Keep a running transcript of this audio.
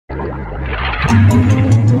Well,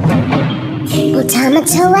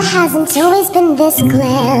 Tamatoa hasn't always been this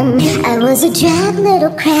glam. I was a drab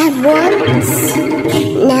little crab once.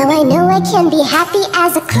 Now I know I can be happy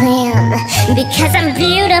as a clam, because I'm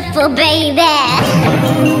beautiful, baby.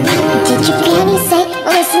 Did your granny say,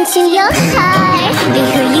 listen to your heart, be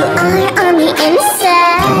who you are on the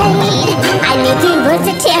inside? I need 3 words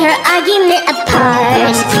to tear her argument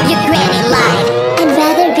apart. Your granny lied, I'd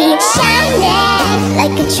rather be shining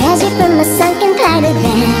like a treasure from a sunken powder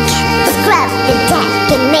bag. Scrub the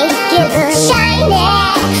deck and make it shiny.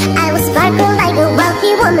 I will sparkle like a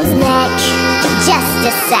wealthy woman's neck. Just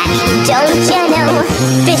a sec, don't you know?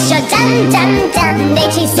 Fish are dum-dum-dum, they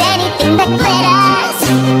chase anything that glitters.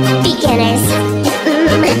 Beginners,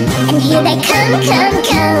 and here they come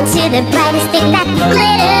to the brightest thing that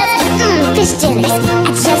glitters. Fish dinners, I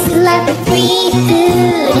just love the free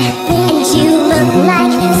food, and you look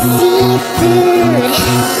like seafood.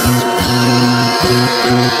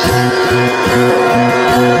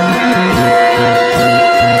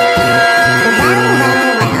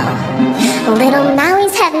 Well, little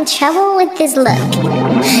Maui's having trouble with his look.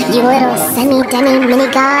 You little semi-demi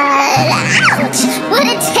mini-god. Ouch! What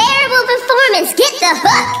a terrible performance! Get the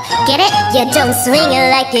hook! Get it? You don't swing it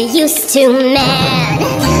like you used to, man.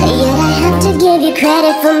 Yet I have to give you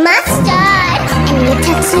credit for my start and your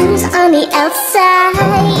tattoos on the outside.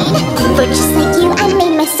 For just like you, I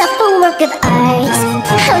made myself a work of art.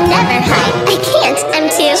 I'll never hide, I can't,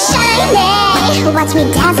 I'm too shiny. Watch me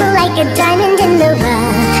dazzle like a diamond in the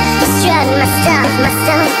rough. Strut my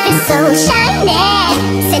stuff is so shiny.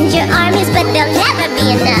 Send your armies, but they'll never be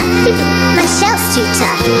enough. My shell's too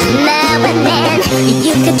tough. Now and then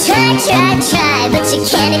you could try, but you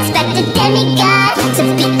can't expect a demigod to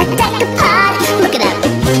be a decapod. Look it up,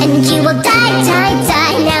 and you will die.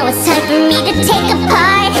 Now it's time for me to take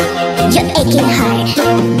apart your aching heart.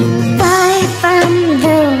 Far from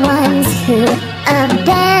the ones who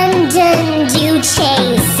abandoned you,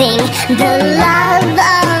 chasing the love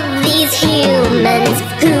of these humans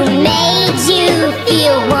who made you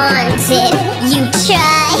feel wanted. You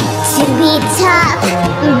try to be tough,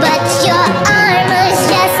 but your armor's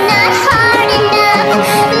just not hard enough.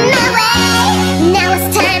 My way, now it's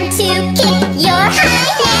time to kick your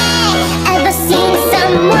high neck. Ever seen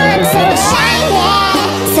someone so shiny?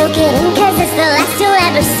 Soak it in, cause it's the last you'll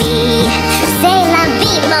ever see. C'est la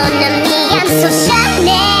vie, mon ami, I'm so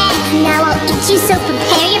shiny. Now I'll eat you, so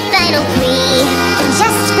prepare your final plea.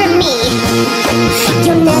 Just for me,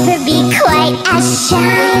 you'll never be quite as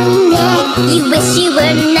shiny. You wish you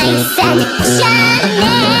were nice and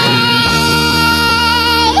shiny.